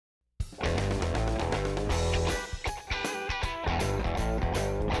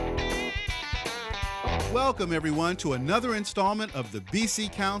Welcome, everyone, to another installment of the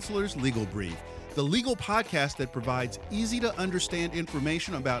BC Counselors Legal Brief, the legal podcast that provides easy-to-understand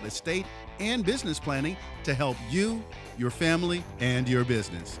information about estate and business planning to help you, your family, and your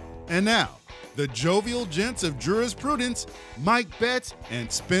business. And now, the jovial gents of jurisprudence, Mike Betts and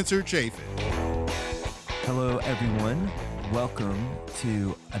Spencer Chafin. Hello, everyone. Welcome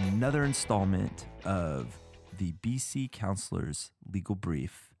to another installment of the BC Counselors Legal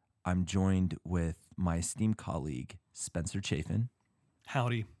Brief. I'm joined with my esteemed colleague, Spencer Chafin.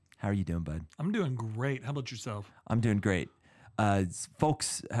 Howdy. How are you doing, bud? I'm doing great. How about yourself? I'm doing great.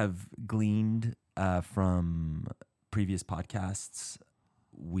 Folks have gleaned from previous podcasts.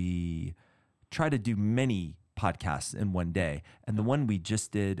 We try to do many podcasts in one day, and the one we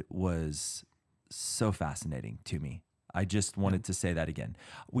just did was so fascinating to me. I just wanted to say that again.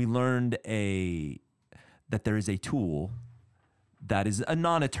 We learned that there is a tool that is a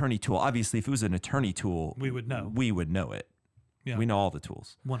non-attorney tool. Obviously, if it was an attorney tool, we would know. We would know it. Yeah. We know all the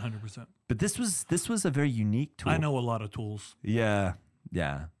tools. 100%. But this was a very unique tool. I know a lot of tools. Yeah.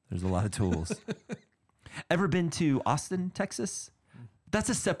 There's a lot of tools. Ever been to Austin, Texas? That's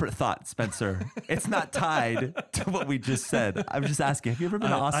a separate thought, Spencer. It's not tied to what we just said. I'm just asking, have you ever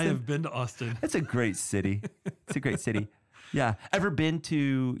been to Austin? I have been to Austin. It's a great city. Yeah. Ever been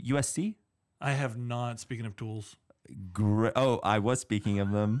to USC? I have not, speaking of tools. Oh, I was speaking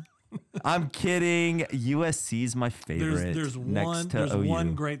of them. I'm kidding. USC is my favorite. There's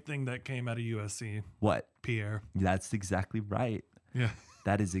one great thing that came out of USC. What? Pierre. That's exactly right. Yeah.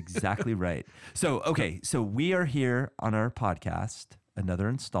 That is exactly right. So we are here on our podcast, another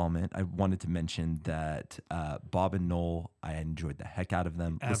installment. I wanted to mention that Bob and Noel, I enjoyed the heck out of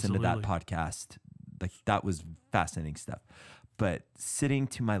them. Absolutely. Listen to that podcast. Like, that was fascinating stuff. But sitting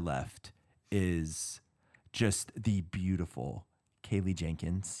to my left is just the beautiful Kaylee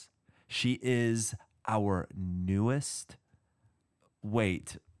Jenkins. She is our newest.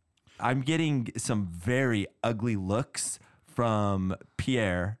 Wait, I'm getting some very ugly looks from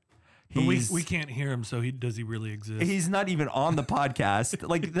Pierre. But we can't hear him, so does he really exist? He's not even on the podcast.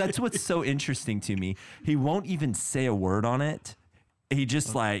 Like, that's what's so interesting to me. He won't even say a word on it. He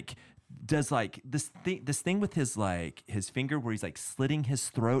just does this thing with his finger where he's like slitting his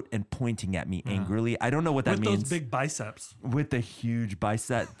throat and pointing at me angrily. I don't know what that means. With those big biceps. With the huge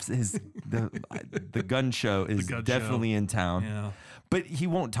biceps. The gun show is definitely in town. Yeah. But he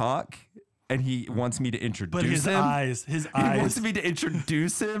won't talk, and he wants me to introduce him. But his eyes. He wants me to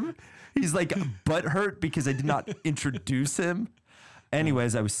introduce him. He's like butthurt because I did not introduce him.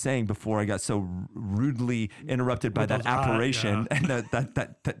 Anyways, I was saying before I got so rudely interrupted by that apparition and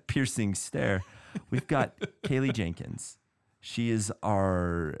that piercing stare. We've got Kaylee Jenkins. She is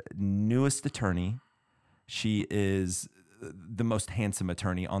our newest attorney. She is the most handsome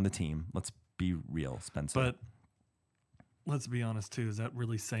attorney on the team. Let's be real, Spencer. But let's be honest too. Is that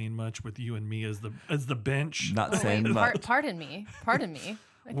really saying much with you and me as the bench? Not saying much. Pardon me.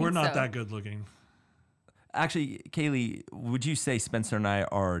 We're not that good looking. Actually, Kaylee, would you say Spencer and I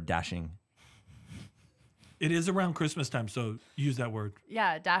are dashing? It is around Christmas time, so use that word.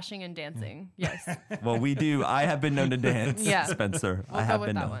 Yeah, dashing and dancing. Yes. Well, we do. I have been known to dance, yeah. Spencer. We'll I have go with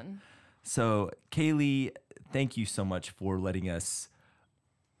been that known. one. So, Kaylee, thank you so much for letting us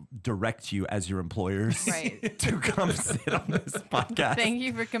direct you as your employers to come sit on this podcast. Thank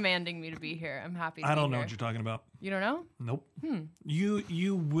you for commanding me to be here. I'm happy to be here. I don't know what you're talking about. You don't know? Nope.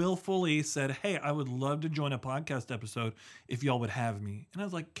 You willfully said, hey, I would love to join a podcast episode if y'all would have me. And I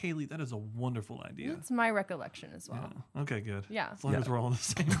was like, Kaylee, that is a wonderful idea. It's my recollection as well. Yeah. Okay, good. Yeah. As long as we're all on the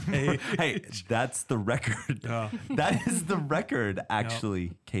same page. Hey, that's the record. Yeah. That is the record,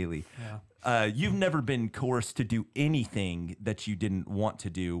 actually, Kaylee. Yeah. You've never been coerced to do anything that you didn't want to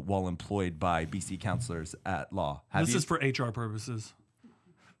do while employed by BC Counselors at Law. Have This you? is for HR purposes.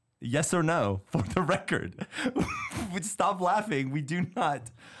 Yes or no, for the record. Stop laughing. We do not.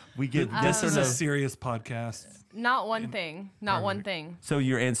 We get yes or This no. is a serious podcast. Not one thing. Not one thing. So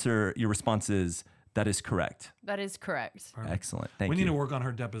your response is, that is correct. That is correct. Perfect. Excellent. Thank you. We need to work on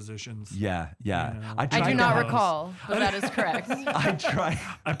her depositions. Yeah. know. I do not recall, but that is correct.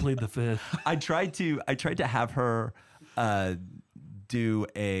 I plead the fifth. I tried to have her do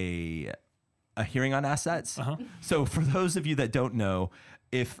a hearing on assets. Uh-huh. So for those of you that don't know,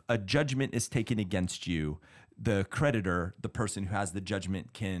 if a judgment is taken against you, the creditor, the person who has the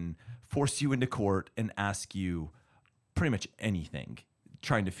judgment, can force you into court and ask you pretty much anything,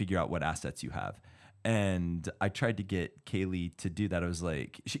 trying to figure out what assets you have. And I tried to get Kaylee to do that. I was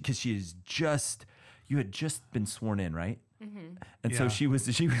like, because you had just been sworn in, right? Mm-hmm. And so she was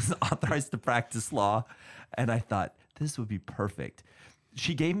authorized to practice law. And I thought this would be perfect.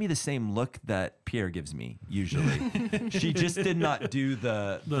 She gave me the same look that Pierre gives me usually. She just did not do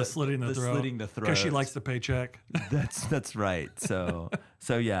the slitting the throat. Slitting the throat. Because she likes the paycheck. That's right. So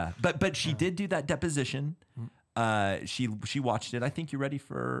yeah. But she did do that deposition. She watched it. I think you're ready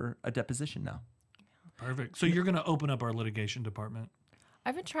for a deposition now. Perfect. So you're going to open up our litigation department.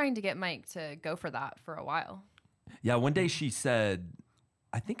 I've been trying to get Mike to go for that for a while. Yeah. One day she said,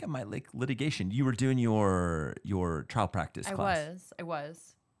 I think I might like litigation. You were doing your trial practice class. I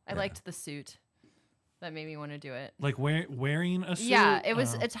was. I liked the suit. That made me want to do it. Like wearing a suit? Yeah, it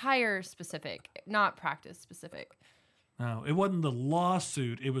was attire specific, not practice specific. No, it wasn't the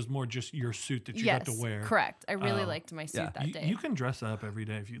lawsuit. It was more just your suit that you got to wear. Correct. I really liked my suit that day. You can dress up every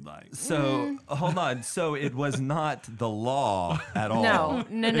day if you'd like. So hold on. So it was not the law at all. No.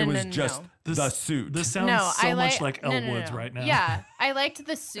 It was just the suit. This sounds much like Elle Woods right now. Yeah, I liked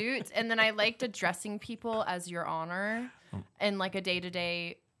the suit, and then I liked addressing people as Your Honor in like a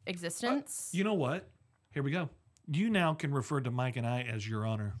day-to-day existence. You know what? Here we go. You now can refer to Mike and I as Your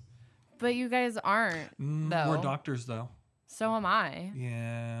Honor. But you guys aren't, though. We're doctors, though. So am I.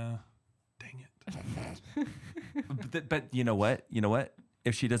 Yeah. Dang it. But you know what? You know what?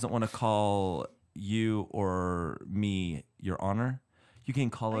 If she doesn't want to call you or me Your Honor, you can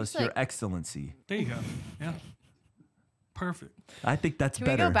call us Your Excellency. There you go. Yeah. Perfect. I think that's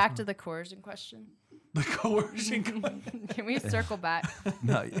better. Can we go back to the coercion question? The coercion. Can we circle back?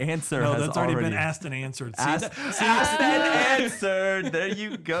 No, answer. No, has that's already been asked and answered. Asked and answered. There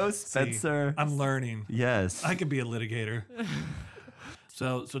you go, Spencer. See, I'm learning. Yes, I could be a litigator.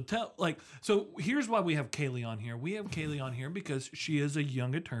 So here's why we have Kaylee on here. We have Kaylee on here because she is a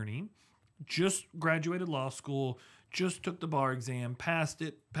young attorney, just graduated law school, just took the bar exam, passed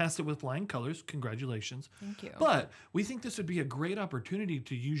it with flying colors. Congratulations. Thank you. But we think this would be a great opportunity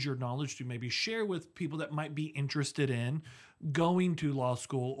to use your knowledge to maybe share with people that might be interested in going to law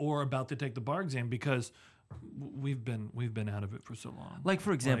school or about to take the bar exam, because we've been out of it for so long. Like,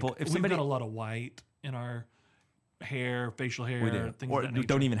 for example, if somebody we've got a lot of white in our hair, facial hair, things or of that nature.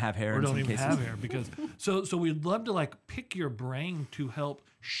 don't even have hair, or in don't some even cases. have hair, because so we'd love to like pick your brain to help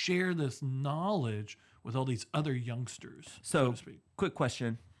share this knowledge with all these other youngsters, so to speak. Quick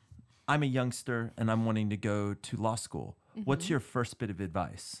question. I'm a youngster and I'm wanting to go to law school. What's your first bit of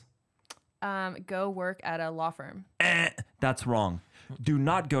advice? Go work at a law firm. That's wrong. Do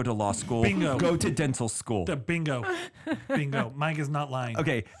not go to law school. Bingo. Go to dental school. Bingo. Mike is not lying.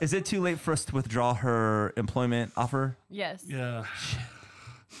 Okay, is it too late for us to withdraw her employment offer? Yes. Yeah.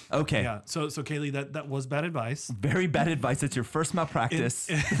 Okay. Yeah. So Kaylee, that was bad advice. Very bad advice. It's your first malpractice.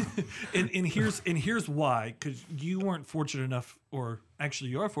 And here's why. Because you weren't fortunate enough, or actually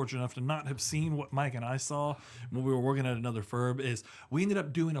you are fortunate enough to not have seen what Mike and I saw when we were working at another firm. Is we ended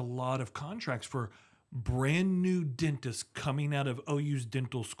up doing a lot of contracts for brand new dentists coming out of OU's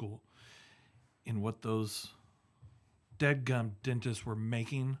dental school. And what those deadgum dentists were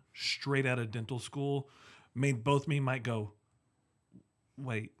making straight out of dental school made both me and Mike go,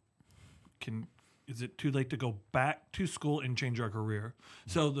 wait, is it too late to go back to school and change our career?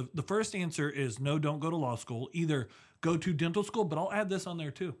 So the first answer is no, don't go to law school. Either go to dental school, but I'll add this on there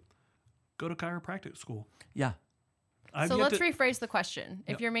too. Go to chiropractic school. Yeah. So let's rephrase the question.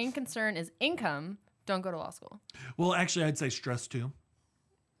 If your main concern is income, don't go to law school. Well, actually, I'd say stress too.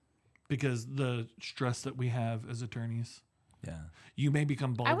 Because the stress that we have as attorneys. Yeah. You may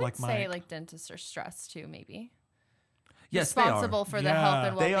become bald like Mike. I would say like dentists are stressed too, maybe. Yes, responsible for the health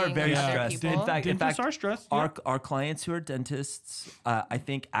and well-being they are very of other stressed. people. In fact, are stressed. Our clients who are dentists, I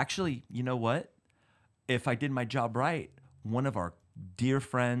think actually, you know what? If I did my job right, one of our dear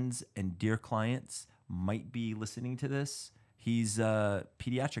friends and dear clients might be listening to this. He's a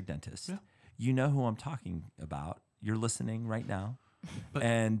pediatric dentist. Yeah. You know who I'm talking about. You're listening right now.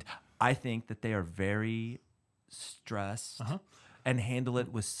 And I think that they are very stressed and handle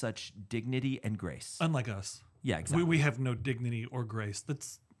it with such dignity and grace. Unlike us. Yeah, exactly. We have no dignity or grace.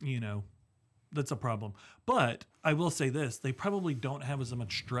 That's a problem. But I will say this, they probably don't have as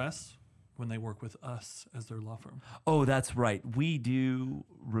much stress when they work with us as their law firm. Oh, that's right. We do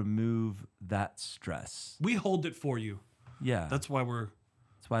remove that stress. We hold it for you. Yeah. That's why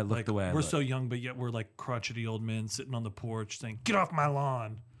I look the way I look. We're so young, but yet we're like crotchety old men sitting on the porch saying, "Get off my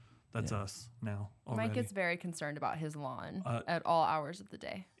lawn." That's us now already. Mike is very concerned about his lawn at all hours of the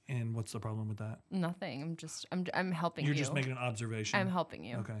day. And what's the problem with that? Nothing. I'm helping you. You're just making an observation. I'm helping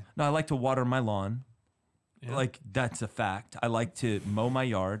you. Okay. No, I like to water my lawn. Yeah. Like, that's a fact. I like to mow my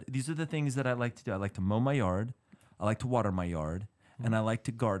yard. These are the things that I like to do. I like to mow my yard. I like to water my yard. And I like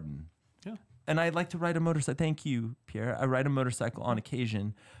to garden. Yeah. And I like to ride a motorcycle. Thank you, Pierre. I ride a motorcycle on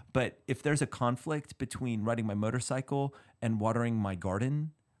occasion. But if there's a conflict between riding my motorcycle and watering my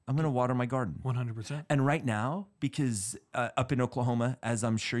garden, I'm going to water my garden. 100%. And right now, because up in Oklahoma, as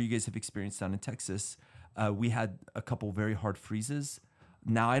I'm sure you guys have experienced down in Texas, we had a couple very hard freezes.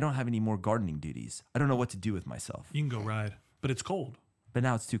 Now I don't have any more gardening duties. I don't know what to do with myself. You can go ride, but it's cold. But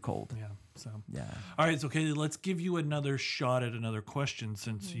now it's too cold. Yeah. So. Yeah. All right. So, Kaylee, let's give you another shot at another question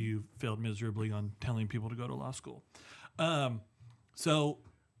since you failed miserably on telling people to go to law school. So,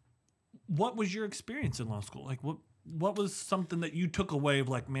 what was your experience in law school? Like, what was something that you took away of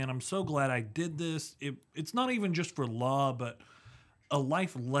like, man, I'm so glad I did this. It's not even just for law, but a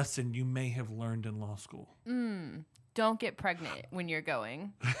life lesson you may have learned in law school. Don't get pregnant when you're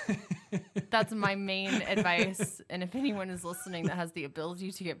going. That's my main advice. And if anyone is listening that has the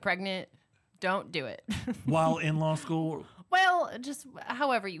ability to get pregnant, don't do it. While in law school? Well, just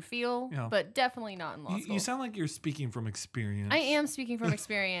however you feel, Yeah. but definitely not in law school. You sound like you're speaking from experience. I am speaking from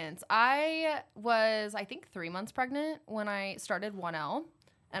experience. I was, I think, 3 months pregnant when I started 1L,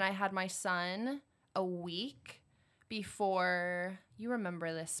 and I had my son a week before, you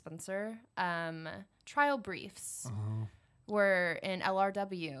remember this, Spencer, trial briefs were in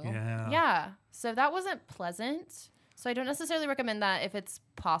LRW. Yeah. So that wasn't pleasant. So I don't necessarily recommend that if it's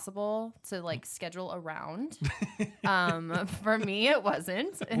possible to like schedule around. For me, it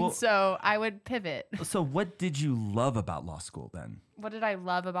wasn't. And so I would pivot. So what did you love about law school then? What did I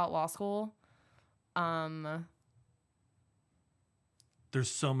love about law school? There's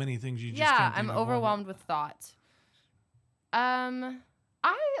so many things you just Yeah, can't think I'm of. overwhelmed with thought.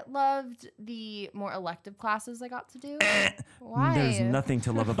 I loved the more elective classes I got to do. Why? There's nothing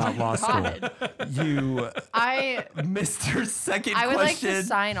to love about law school. God. You I missed her second would like question. to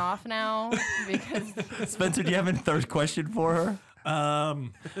sign off now because Spencer, do you have a third question for her?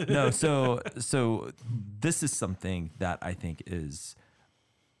 No, so this is something that I think is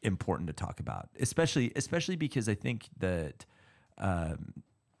important to talk about, especially because I think that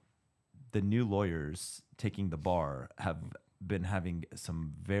the new lawyers taking the bar have been having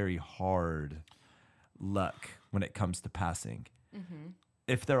some very hard luck when it comes to passing.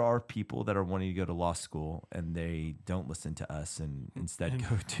 If there are people that are wanting to go to law school and they don't listen to us and instead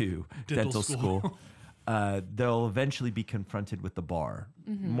go to dental school, they'll eventually be confronted with the bar,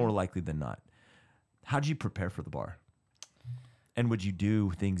 more likely than not. How'd you prepare for the bar? And would you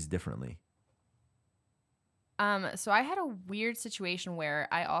do things differently? So I had a weird situation where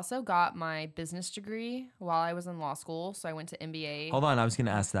I also got my business degree while I was in law school. So I went to MBA. Hold on, I was going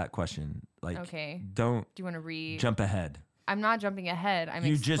to ask that question. Like, Okay. don't Do you want to read? jump ahead. I'm not jumping ahead. I'm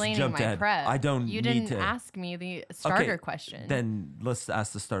You just explaining jumped my ahead. prep. I don't You need didn't to- ask me the starter question. Then let's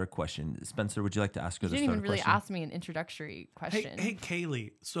ask the starter question. Spencer, would you like to ask her you the didn't starter even really question? ask me an introductory question. Hey,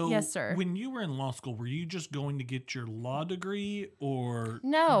 Kaylee. So Yes, sir. when you were in law school, were you just going to get your law degree or?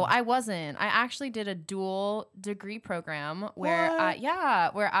 No, I wasn't. I actually did a dual degree program where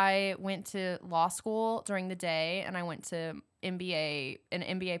What? where I went to law school during the day and I went to an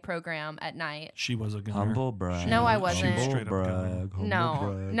MBA program at night. She was a gunner. Humble brag. No, I She was wasn't. straight up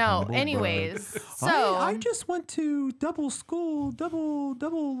gunner. No. Anyways, so I just went to double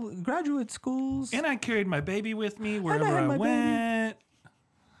graduate schools. And I carried my baby with me wherever had I my went.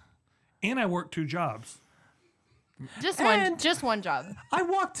 And I worked 2 jobs. just one job. I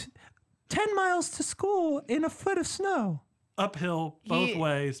walked 10 miles to school in a foot of snow. Uphill, both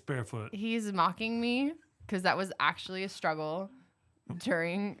ways, barefoot. He's mocking me because that was actually a struggle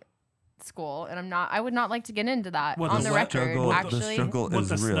during school, and I would not like to get into that What, on the the record. struggle- Actually, the struggle With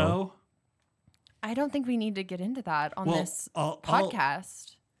the is real. snow, I don't think we need to get into that on this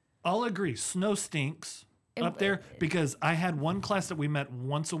podcast. I'll agree. Snow stinks up there because I had one class that we met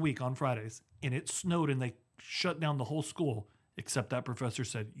once a week on Fridays, and it snowed, and they shut down the whole school, except that professor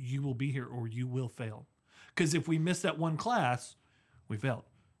said, you will be here or you will fail. Because if we missed that one class, we failed.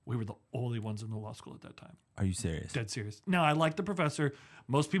 We were the only ones in the law school at that time. Are you serious? Dead serious. Now, I like the professor.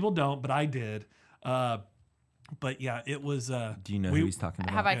 Most people don't, but I did. But yeah, it was. Do you know who he's talking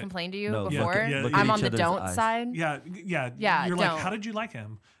about? Have I complained to you No, before? look at I'm each on the other's don't eyes. side. Yeah. Yeah, You're like, don't. how did you like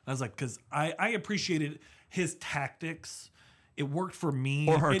him? I was like, because I appreciated his tactics. It worked for me.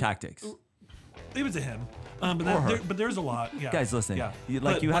 Or her tactics. It was a him. Or her. But there's a lot. Yeah. Guys, listen. Yeah. You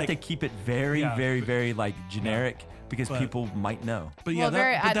But, have to keep it very, yeah. very, very like generic because But- people might know. But yeah,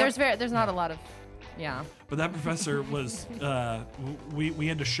 Well, there's not a lot of, yeah. But that professor was. We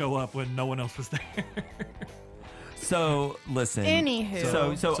had to show up when no one else was there. So listen. Anywho.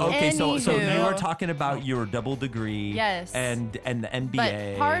 So you Anywho. were talking about your double degree. Yes. And the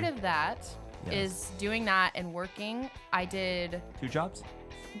MBA. But part of that Yes. is doing that and working. I did 2 jobs?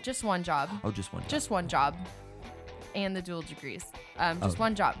 just one job. Oh, just one. Job. Just one job. and the dual degrees. Just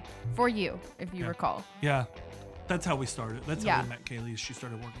one job for you, if you recall. Yeah. That's how we started. That's Yeah. how we met Kaylee. She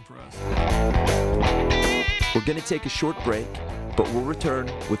started working for us. We're going to take a short break, but we'll return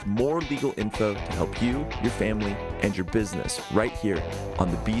with more legal info to help you, your family, and your business right here on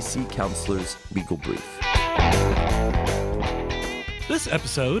the BC Counselors Legal Brief. This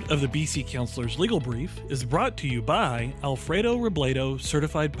episode of the BC Counselors Legal Brief is brought to you by Alfredo Robledo,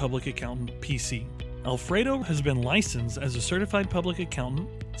 Certified Public Accountant, PC. Alfredo has been licensed as a certified public accountant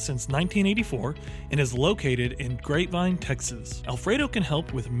since 1984 and is located in Grapevine, Texas. Alfredo can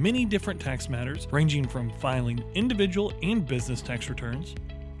help with many different tax matters, ranging from filing individual and business tax returns,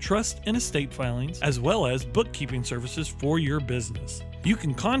 trust and estate filings, as well as bookkeeping services for your business. You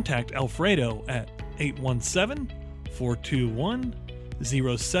can contact Alfredo at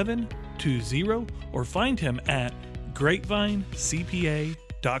 817-421-0720 or find him at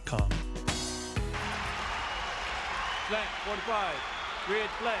grapevinecpa.com. Flat, 45, red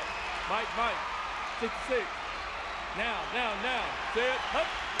flat, Mike, 66, now, say it, up.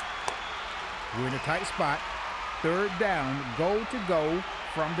 We're in a tight spot, third down, goal to go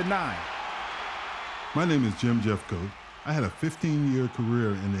from the 9. My name is Jim Jeffcoat. I had a 15-year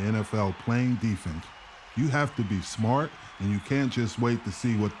career in the NFL playing defense. You have to be smart, and you can't just wait to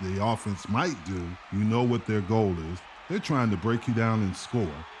see what the offense might do. You know what their goal is. They're trying to break you down and score.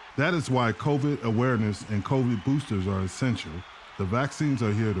 That is why COVID awareness and COVID boosters are essential. The vaccines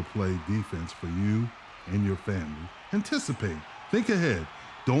are here to play defense for you and your family. Anticipate. Think ahead.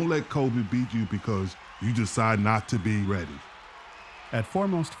 Don't let COVID beat you because you decide not to be ready. At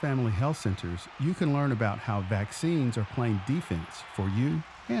Foremost Family Health Centers, you can learn about how vaccines are playing defense for you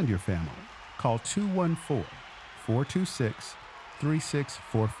and your family. Call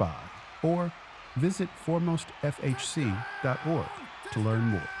 214-426-3645 or visit foremostfhc.org to learn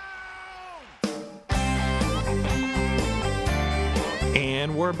more.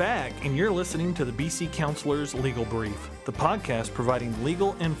 And we're back, and you're listening to the BC Counselors Legal Brief, the podcast providing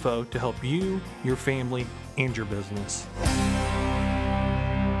legal info to help you, your family, and your business.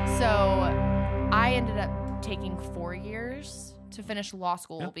 So I ended up taking 4 years to finish law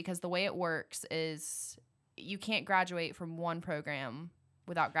school because the way it works is you can't graduate from one program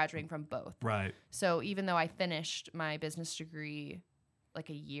without graduating from both. Right. So even though I finished my business degree like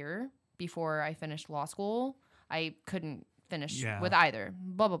a year before I finished law school, I couldn't finish with either.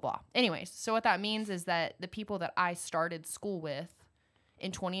 Blah, blah, blah. Anyways, so what that means is that the people that I started school with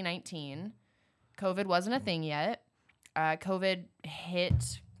in 2019, COVID wasn't a thing yet. COVID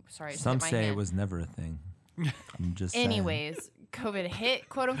hit. Sorry, Some hit my say hand. it was never a thing. I'm just Anyways, COVID hit,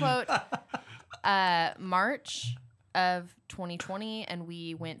 quote unquote, March of 2020, and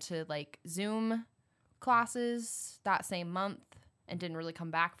we went to like Zoom classes that same month and didn't really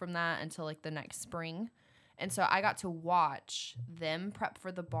come back from that until like the next spring. And so I got to watch them prep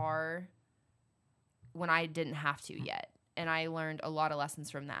for the bar when I didn't have to yet. And I learned a lot of lessons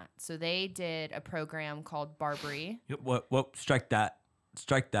from that. So they did a program called Barbary. What? Strike that.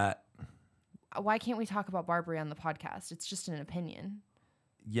 Strike that. Why can't we talk about Barbary on the podcast? It's just an opinion.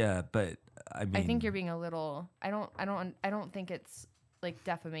 Yeah, but I mean, I think you're being a little. I don't think it's like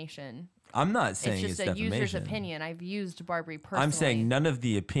defamation. I'm not saying It's just a defamation. user's opinion. I've used Barbary personally. I'm saying none of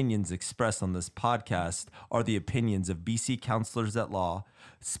the opinions expressed on this podcast are the opinions of BC Counselors at Law,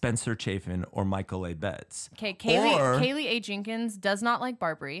 Spencer Chafin, or Michael A. Betts. Okay, Kaylee A. Jenkins does not like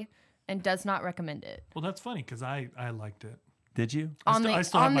Barbary and does not recommend it. Well, that's funny because I liked it. Did you? On I the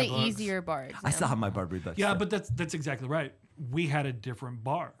still have my books. easier bars. I still have my Barbary books. Yeah, but that's exactly right. We had a different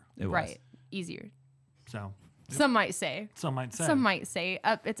bar. It was. right, easier. So Some might say. some might say. Some might say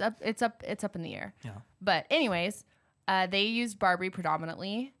it's up in the air. Yeah. But anyways, they used Barbary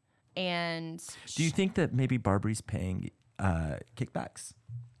predominantly, and Do you think that maybe Barbary's paying kickbacks?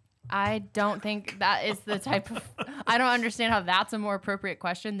 I don't think that is the type of. I don't understand how that's a more appropriate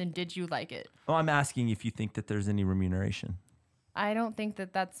question than did you like it? Oh, I'm asking if you think that there's any remuneration. I don't think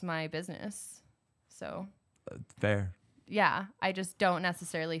that that's my business. So Fair. yeah, I just don't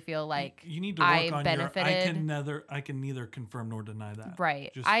necessarily feel like You need to work I on benefited. I can neither confirm nor deny that.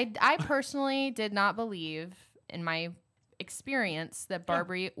 Right. Just- I personally did not believe in my experience that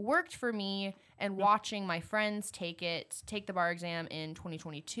Barbary worked for me, and watching my friends take the bar exam in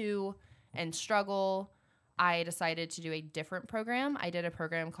 2022 and struggle, I decided to do a different program. I did a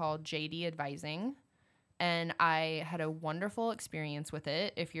program called JD Advising, and I had a wonderful experience with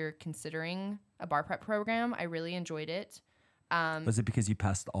it. If you're considering a bar prep program, I really enjoyed it. Was it because you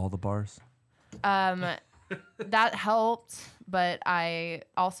passed all the bars? that helped, but I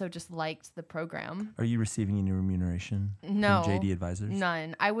also just liked the program. Are you receiving any remuneration No, from JD Advisors?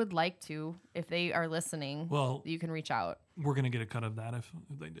 None. I would like to. If they are listening, Well, you can reach out. we're going to get a cut of that if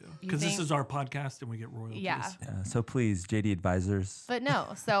they do. You Because this think- is our podcast and we get royalties. Yeah. Yeah, so please, JD Advisors, But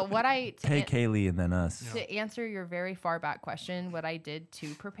no. So what pay Kaylee and then us. to answer your very far back question, what I did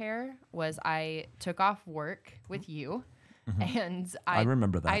to prepare was I took off work with you, and I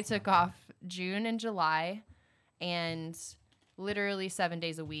remember that. I took off June and July, and literally 7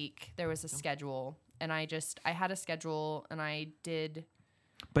 days a week there was a schedule, and I had a schedule, and I did.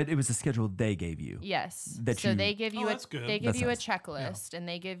 But it was a schedule they gave you. Yes. That So you- they give you that's good. they give That's you nice. a checklist, and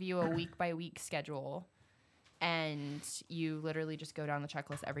they give you a week by week schedule, and you literally just go down the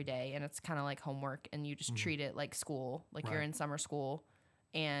checklist every day, and it's kind of like homework, and you just treat it like school, like you're Right. in summer school,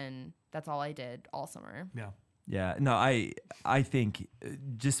 and that's all I did all summer. Yeah. Yeah, no, I think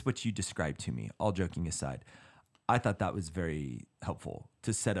just what you described to me, all joking aside, I thought that was very helpful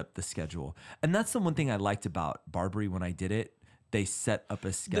to set up the schedule. And that's the one thing I liked about Barbary when I did it. They set up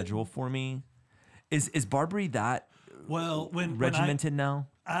a schedule for me. Is Barbary that Well, when regimented now?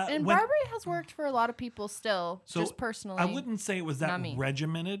 And when- Barbary has worked for a lot of people still, So just personally. I wouldn't say it was that Not me.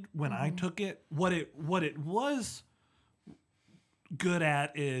 regimented when I took it. What it was good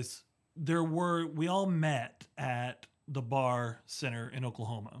at is we all met at the bar center in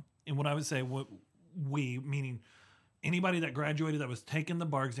Oklahoma. And what I would say, what we, meaning anybody that graduated that was taking the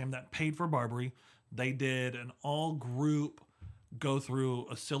bar exam that paid for Barbary, they did an all group go through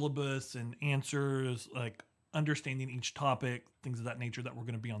a syllabus and answers, like understanding each topic, things of that nature that were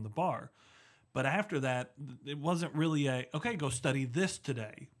going to be on the bar. But after that, it wasn't really okay, go study this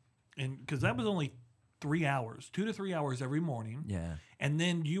today. And because that was only 3 hours, 2 to 3 hours every morning. Yeah. And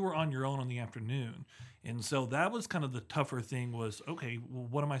then you were on your own in the afternoon. And so that was kind of the tougher thing was, okay, well,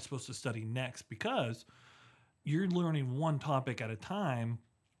 what am I supposed to study next? Because you're learning one topic at a time.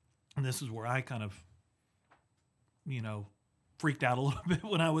 And this is where I kind of, freaked out a little bit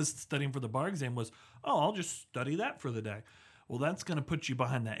when I was studying for the bar exam was, I'll just study that for the day. Well, that's going to put you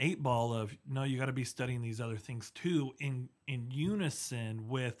behind the 8 ball of, no, you got to be studying these other things too in unison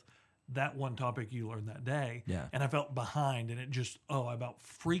with that one topic you learned that day. Yeah. And I felt behind, and it just, I about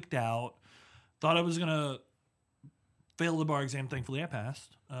freaked out. Thought I was going to fail the bar exam. Thankfully, I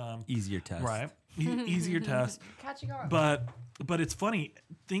passed. Easier test. Right. Easier test. Catching on. But it's funny.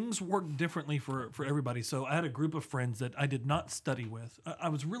 Things work differently for everybody. So I had a group of friends that I did not study with. I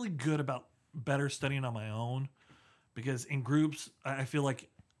was really good about better studying on my own because in groups, I feel like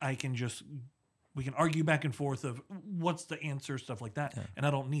we can argue back and forth of what's the answer, stuff like that. Yeah. And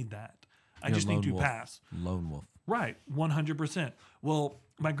I don't need that. I You're just need to wolf. pass. Lone wolf. Right. 100%. Well,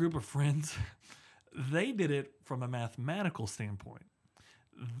 my group of friends, they did it from a mathematical standpoint.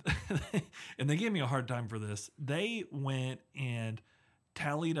 And they gave me a hard time for this. They went and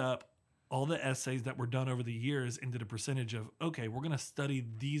tallied up all the essays that were done over the years and did a percentage of, okay, we're going to study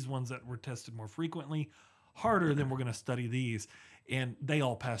these ones that were tested more frequently, harder than we're going to study these. And they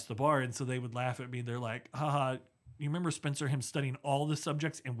all passed the bar. And so they would laugh at me. They're like, haha, you remember Spencer, him studying all the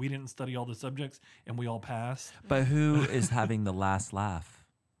subjects and we didn't study all the subjects and we all passed? But who is having the last laugh?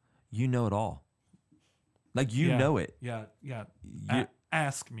 You know it all. Like you know it. Yeah.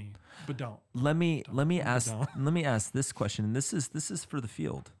 Ask me, but don't. Let me ask don't. let me ask this question, and this is for the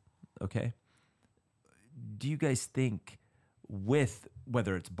field, okay? Do you guys think, with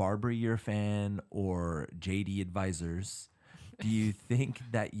whether it's Barbary you're a fan or JD Advisors, do you think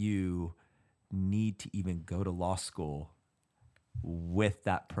that you need to even go to law school with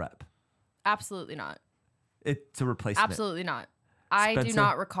that prep? Absolutely not. It's a replacement. Absolutely not. I do Spencer?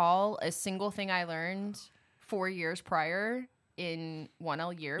 not recall a single thing I learned 4 years prior in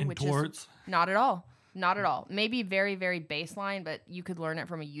 1L year, In which torts? is not at all. Not at all. Maybe very, very baseline, but you could learn it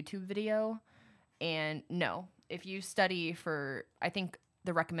from a YouTube video. And no, if you study for, I think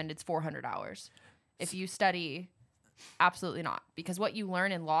the recommended is 400 hours. If you study, absolutely not. Because what you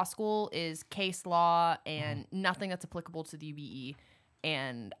learn in law school is case law and nothing that's applicable to the UBE.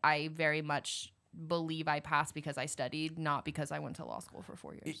 And I very much believe I passed because I studied, not because I went to law school for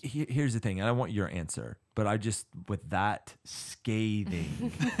 4 years. Here's the thing, and I want your answer, but I just, with that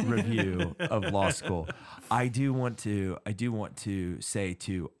scathing review of law school, I do want to say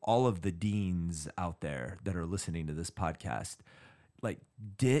to all of the deans out there that are listening to this podcast, like,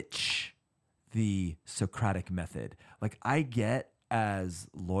 ditch the Socratic method. Like, I get, as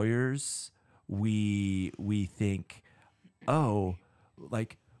lawyers, we think,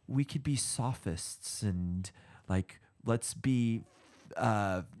 like, we could be sophists and, like, let's be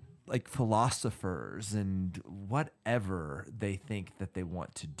like philosophers and whatever they think that they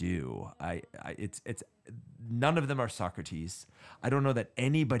want to do. It's none of them are Socrates. I don't know that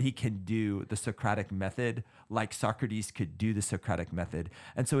anybody can do the Socratic method like Socrates could do the Socratic method.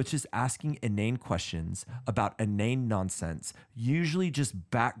 And so it's just asking inane questions about inane nonsense, usually just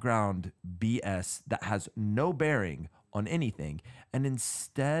background BS that has no bearing on anything. And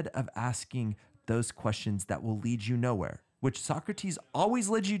instead of asking those questions that will lead you nowhere, which Socrates always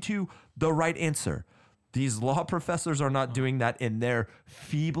led you to the right answer. These law professors are not doing that in their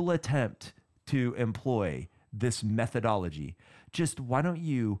feeble attempt to employ this methodology. Just why don't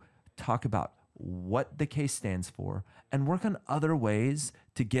you talk about what the case stands for and work on other ways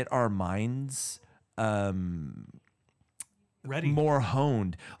to get our minds Ready. more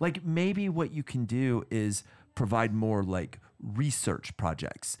honed. Like maybe what you can do is provide more like research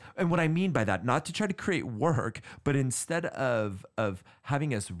projects. And what I mean by that, not to try to create work, but instead of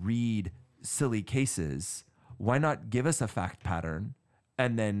having us read silly cases, why not give us a fact pattern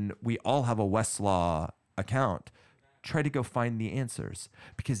and then we all have a Westlaw account, try to go find the answers,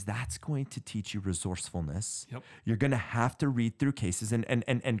 because that's going to teach you resourcefulness. Yep. You're going to have to read through cases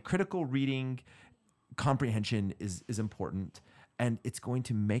and critical reading comprehension is important, and it's going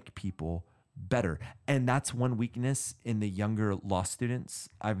to make people better. And that's one weakness in the younger law students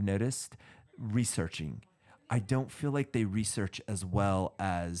I've noticed researching. I don't feel like they research as well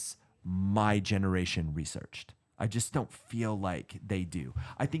as my generation researched. I just don't feel like they do.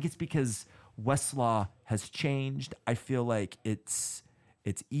 I think it's because Westlaw has changed. I feel like it's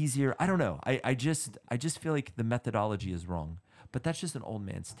easier. I don't know. I just feel like the methodology is wrong. But that's just an old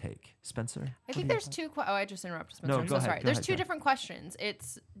man's take. Spencer? I think there's two. I just interrupted Spencer. No, I'm go so ahead, sorry. go There's ahead, two go ahead. different questions.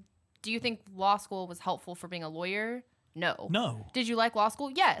 It's, do you think law school was helpful for being a lawyer? No. No. Did you like law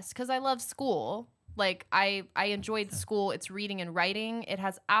school? Yes, because I love school. Like I enjoyed school. It's reading and writing. It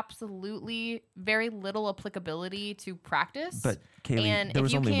has absolutely very little applicability to practice. But Kaylee, And there if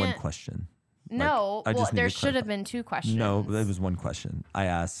was you only one can't- question. No, I well, just need there to should have clarify. been two questions. No, there was one question. I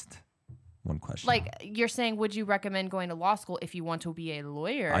asked one question. Like you're saying, would you recommend going to law school if you want to be a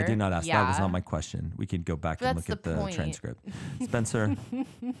lawyer? I did not ask. Yeah. That was not my question. We can go back and That's look at the the point. transcript. Spencer,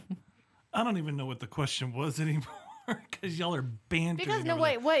 I don't even know what the question was anymore because y'all are bantering. Because no, over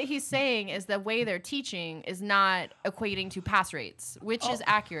there. what he's saying is the way they're teaching is not equating to pass rates, which is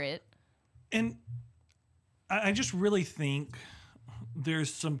accurate. And I just really think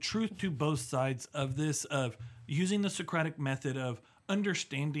there's some truth to both sides of this, of using the Socratic method of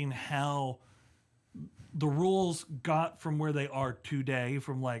understanding how the rules got from where they are today,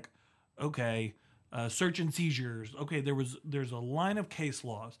 from like, okay, search and seizures. Okay, there's a line of case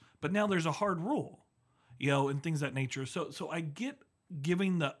laws, but now there's a hard rule, and things of that nature. So I get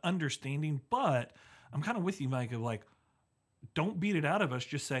giving the understanding, but I'm kind of with you, Mike, of like, don't beat it out of us.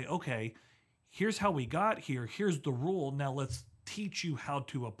 Just say, okay, here's how we got here. Here's the rule. Now let's teach you how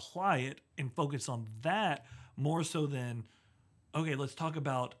to apply it and focus on that more so than, okay, let's talk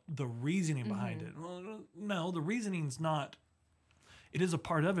about the reasoning behind it. Well, no, the reasoning's not, it is a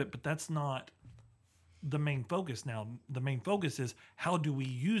part of it, but that's not the main focus now. The main focus is, how do we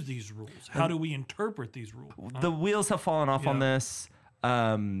use these rules? How do we interpret these rules? the wheels have fallen off on Yeah. this.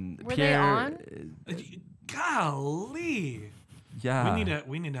 Were Pierre, they on? Golly. Yeah.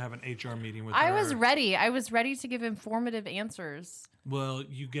 We need to have an HR meeting with I her. was ready. I was ready to give informative answers. Well,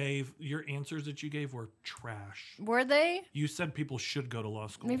 your answers that you gave were trash. Were they? You said people should go to law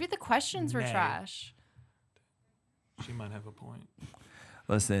school. Maybe the questions were Nay. trash. She might have a point.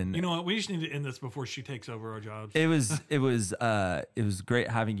 Listen, You know what? We just need to end this before she takes over our jobs. it was great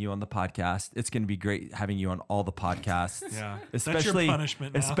having you on the podcast. It's going to be great having you on all the podcasts. Yeah. Especially That's your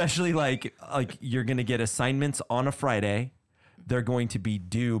punishment now. Especially like you're going to get assignments on a Friday. They're going to be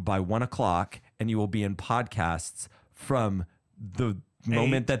due by 1:00, and you will be in podcasts from the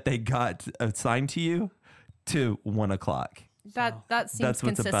moment that they got assigned to you to 1:00. That seems That's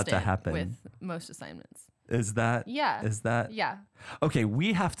what's about to consistent happen. with most assignments. Is that? Yeah. Is that? Yeah. Okay,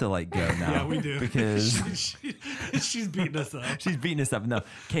 we have to go now. Yeah, we do. Because she's beating us up. she's beating us up. No,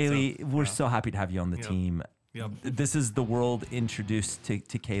 Kaylee, we're so happy to have you on the Yep. team. Yep. This is the world introduced to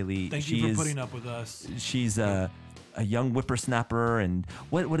Kaylee. Thank She you for is- putting up with us. She's a young whippersnapper, and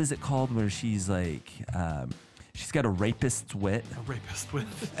what is it called where she's like, she's got a rapist's wit, A rapist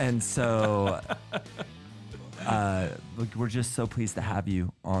with. and so look, we're just so pleased to have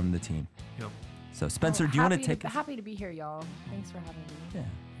you on the team. Yep. So Spencer, Well, do you want to happy take us? Happy to be here, y'all. Thanks for having me.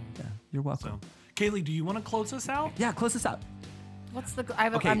 Yeah, you're welcome. So, Kaylee, do you want to close us out? Yeah, close us out. What's the?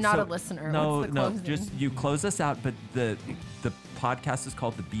 Okay, I'm not so- a listener. No, What's the no, closing? just you close us out. But the podcast is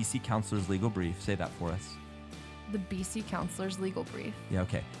called the BC Counselors Legal Brief. Say that for us. The BC Counselors Legal Brief. Yeah,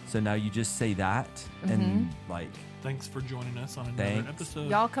 okay. So now you just say that and like, Thanks for joining us on another Thanks. episode.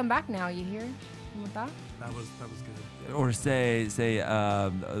 Y'all come back now, you hear? With that? That was good. or say,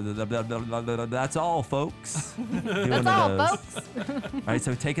 that's all, folks. Do That's one of all, those. folks. All right,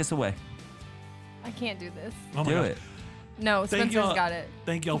 so take us away. I can't do this. Oh my Do gosh. it. No, Thank Spencer's y'all. got it.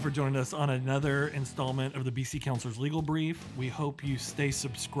 Thank y'all for joining us on another installment of the BC Counselors Legal Brief. We hope you stay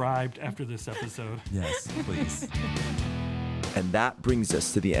subscribed after this episode. Yes, please. And that brings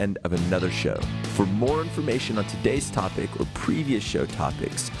us to the end of another show. For more information on today's topic or previous show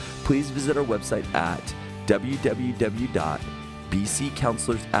topics, please visit our website at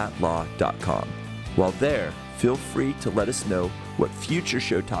www.bccounselorsatlaw.com. While there, feel free to let us know what future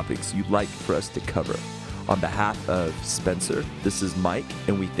show topics you'd like for us to cover. On behalf of Spencer, this is Mike,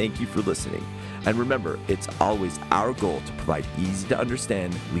 and we thank you for listening. And remember, it's always our goal to provide easy to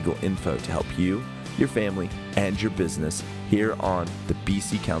understand legal info to help you, your family, and your business here on the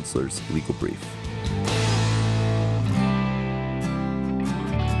BC Counselors Legal Brief.